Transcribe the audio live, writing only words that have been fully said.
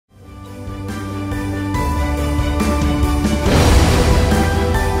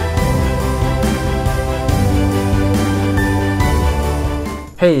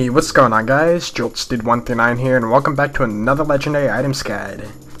Hey, what's going on guys? JoltsDude139 here, and welcome back to another legendary items guide.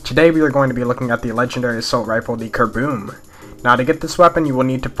 Today we are going to be looking at the legendary assault rifle, the KerBoom. Now to get this weapon you will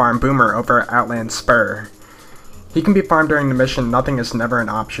need to farm Boomer over at Outland Spur. He can be farmed during the mission Nothing is Never an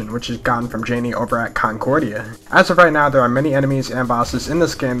Option, which is gotten from Janie over at Concordia. As of right now, there are many enemies and bosses in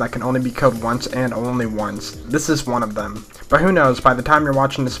this game that can only be killed once and only once. This is one of them. But who knows, by the time you're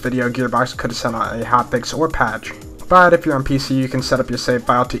watching this video, Gearbox could have sent out a hotfix or patch. But if you're on PC, you can set up your save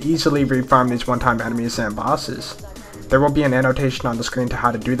file to easily refarm these one-time enemies and bosses. There will be an annotation on the screen to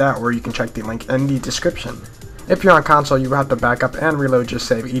how to do that, or you can check the link in the description. If you're on console, you will have to back up and reload your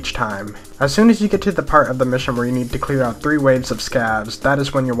save each time. As soon as you get to the part of the mission where you need to clear out 3 waves of scavs, that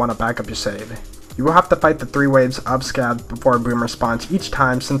is when you'll want to back up your save. You will have to fight the 3 waves of scavs before a Boomer spawns each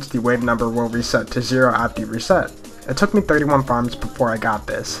time, since the wave number will reset to 0 after you reset. It took me 31 farms before I got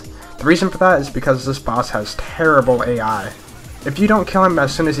this. The reason for that is because this boss has terrible AI. If you don't kill him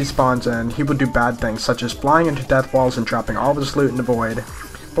as soon as he spawns in, he will do bad things such as flying into death walls and dropping all of his loot in the void,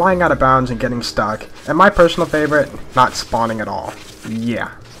 flying out of bounds and getting stuck, and my personal favorite, not spawning at all.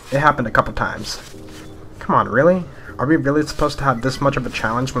 Yeah, it happened a couple times. Come on, really? Are we really supposed to have this much of a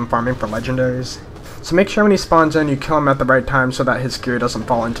challenge when farming for legendaries? So make sure when he spawns in you kill him at the right time so that his gear doesn't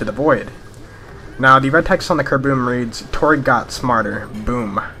fall into the void. Now the red text on the KerBoom reads, Tori got smarter,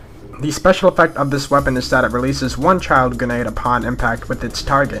 boom. The special effect of this weapon is that it releases 1 child grenade upon impact with its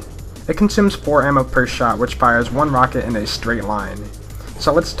target. It consumes 4 ammo per shot, which fires 1 rocket in a straight line.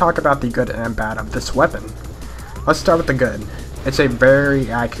 So let's talk about the good and bad of this weapon. Let's start with the good. It's a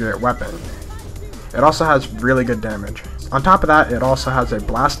very accurate weapon. It also has really good damage. On top of that, it also has a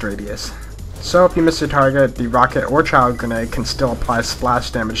blast radius. So if you miss your target, the rocket or child grenade can still apply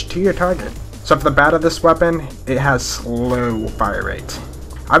splash damage to your target. So for the bad of this weapon, it has slow fire rate.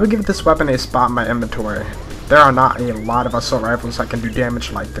 I would give this weapon a spot in my inventory. There are not a lot of assault rifles that can do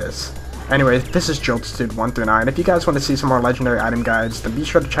damage like this. Anyway, this is JoltsDude139. If you guys want to see some more legendary item guides, then be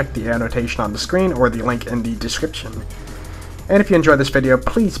sure to check the annotation on the screen or the link in the description. And if you enjoyed this video,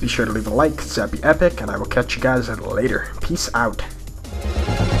 please be sure to leave a like, because that'd be epic, and I will catch you guys later. Peace out.